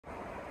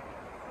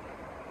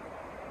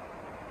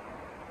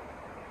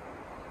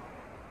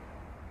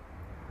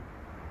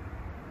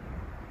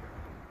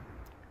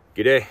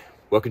G'day,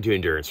 welcome to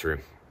Endurance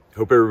Room.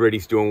 Hope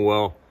everybody's doing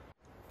well.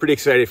 Pretty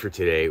excited for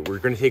today. We're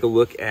going to take a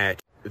look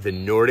at the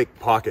Nordic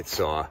Pocket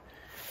Saw.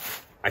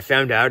 I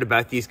found out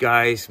about these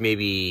guys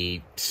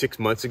maybe 6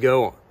 months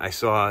ago. I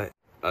saw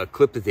a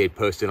clip that they had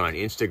posted on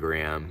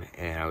Instagram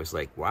and I was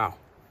like, wow,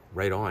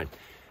 right on.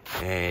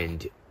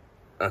 And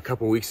a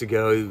couple weeks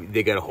ago,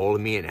 they got a hold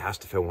of me and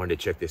asked if I wanted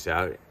to check this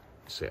out.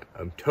 So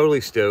I'm totally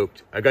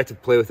stoked. I got to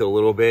play with it a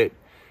little bit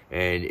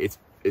and it's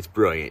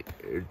brilliant.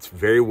 It's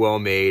very well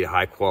made,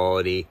 high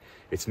quality.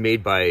 It's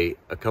made by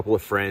a couple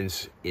of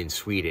friends in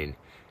Sweden.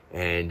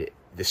 And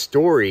the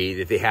story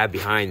that they have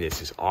behind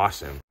this is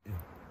awesome.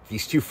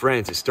 These two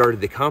friends that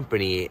started the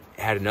company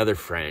had another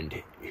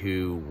friend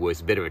who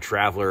was a bit of a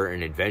traveler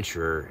and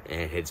adventurer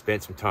and had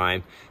spent some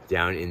time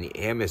down in the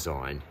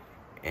Amazon.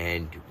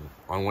 And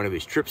on one of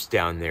his trips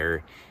down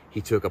there,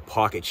 he took a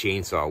pocket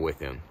chainsaw with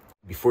him.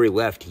 Before he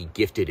left, he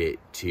gifted it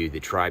to the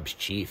tribe's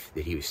chief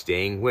that he was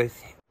staying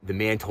with. The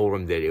man told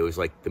him that it was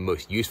like the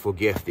most useful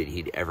gift that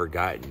he'd ever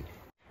gotten.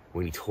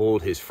 When he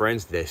told his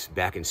friends this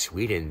back in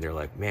Sweden, they're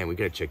like, man, we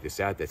gotta check this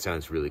out. That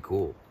sounds really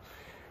cool.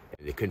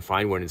 And they couldn't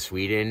find one in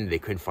Sweden. They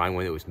couldn't find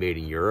one that was made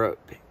in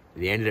Europe.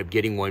 They ended up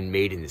getting one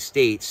made in the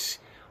States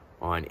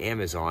on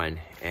Amazon,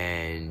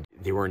 and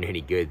they weren't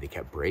any good. They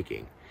kept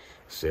breaking.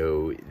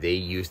 So they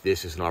used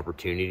this as an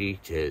opportunity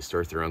to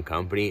start their own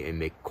company and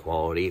make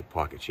quality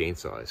pocket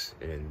chainsaws.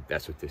 And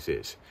that's what this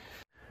is.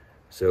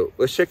 So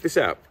let's check this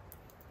out.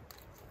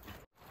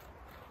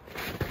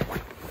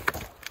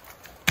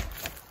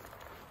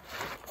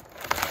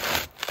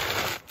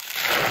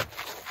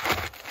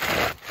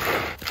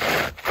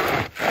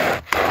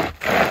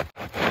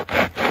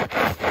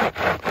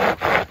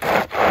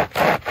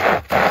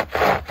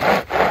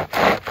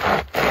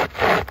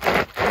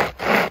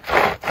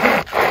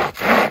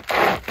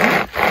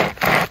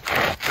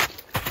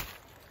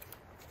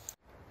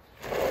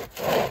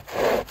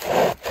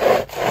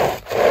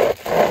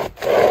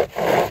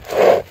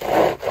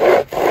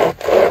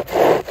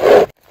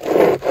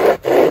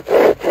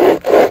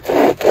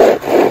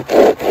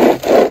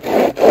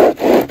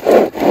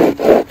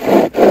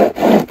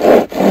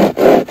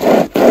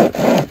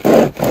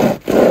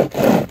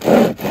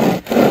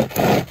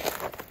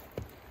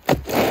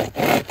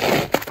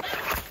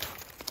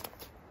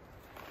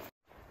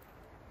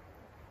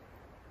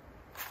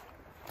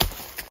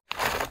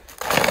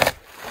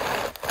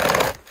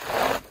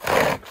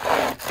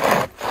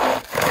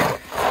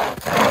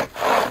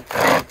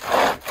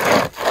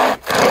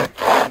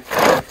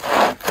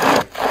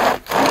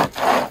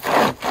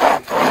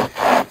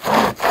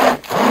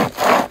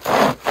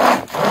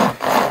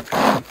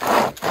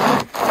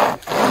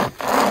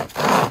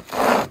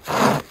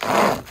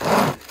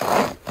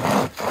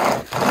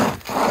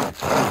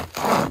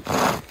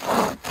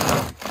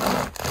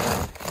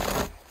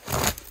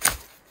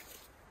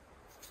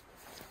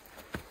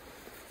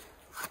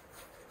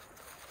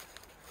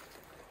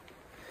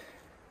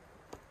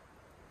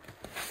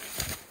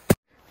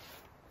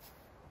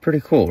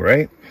 Pretty cool,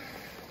 right?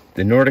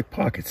 The Nordic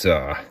Pocket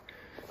Saw.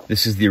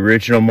 This is the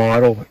original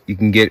model. You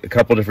can get a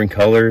couple different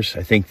colors.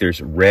 I think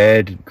there's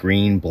red,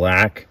 green,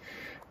 black,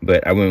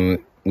 but I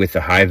went with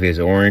the high-vis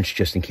orange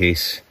just in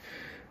case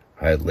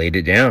I laid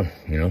it down.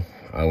 You know,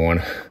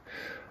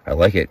 I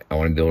like it. I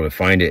want to be able to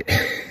find it.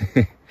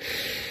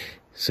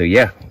 So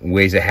yeah,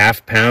 weighs a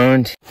 ½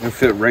 pound. It'll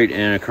fit right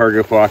in a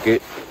cargo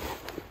pocket.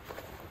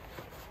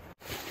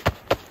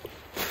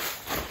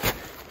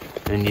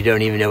 And you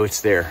don't even know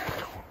it's there.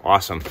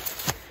 Awesome.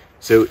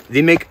 So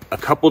they make a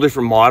couple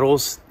different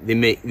models.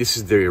 This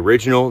is the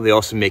original. They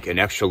also make an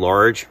extra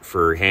large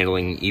for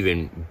handling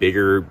even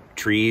bigger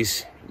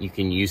trees. You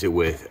can use it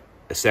with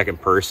a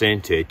second person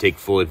to take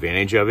full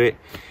advantage of it.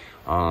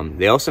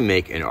 They also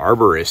make an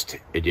arborist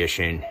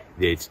edition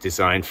that's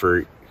designed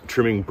for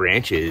trimming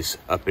branches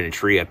up in a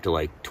tree up to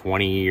like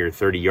 20 or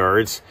 30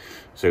 yards.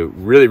 So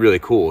really, really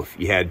cool. If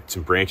you had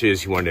some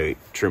branches you wanted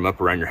to trim up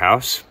around your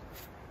house.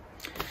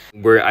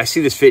 Where I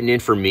see this fitting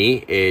in for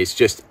me is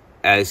just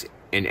as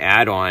an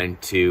add-on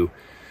to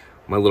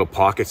my little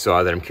pocket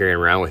saw that I'm carrying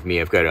around with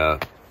me. I've got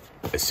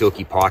a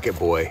Silky Pocket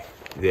Boy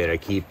that I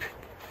keep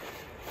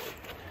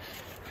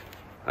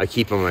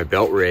on my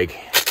belt rig,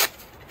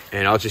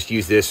 and I'll just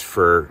use this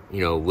for,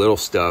 you know, little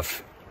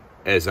stuff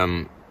as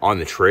I'm on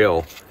the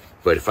trail.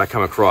 But if I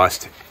come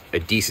across a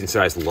decent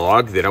sized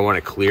log that I want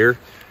to clear,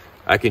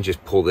 I can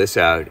just pull this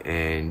out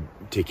and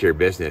take care of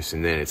business,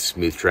 and then it's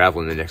smooth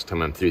traveling the next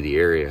time I'm through the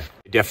area.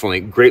 Definitely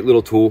great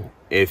little tool.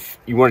 If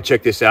you want to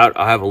check this out,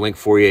 I'll have a link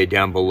for you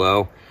down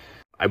below.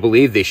 I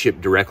believe they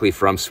ship directly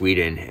from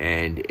Sweden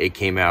and it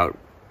came out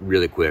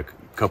really quick,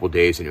 a couple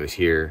days and it was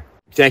here.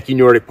 Thank you,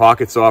 Nordic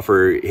Pocket Saw,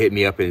 for hitting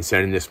me up and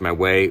sending this my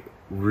way.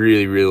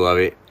 Really, really love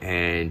it,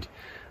 and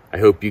I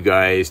hope you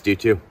guys do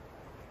too.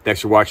 Thanks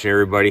for watching,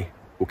 everybody.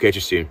 We'll catch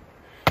you soon.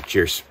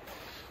 Cheers.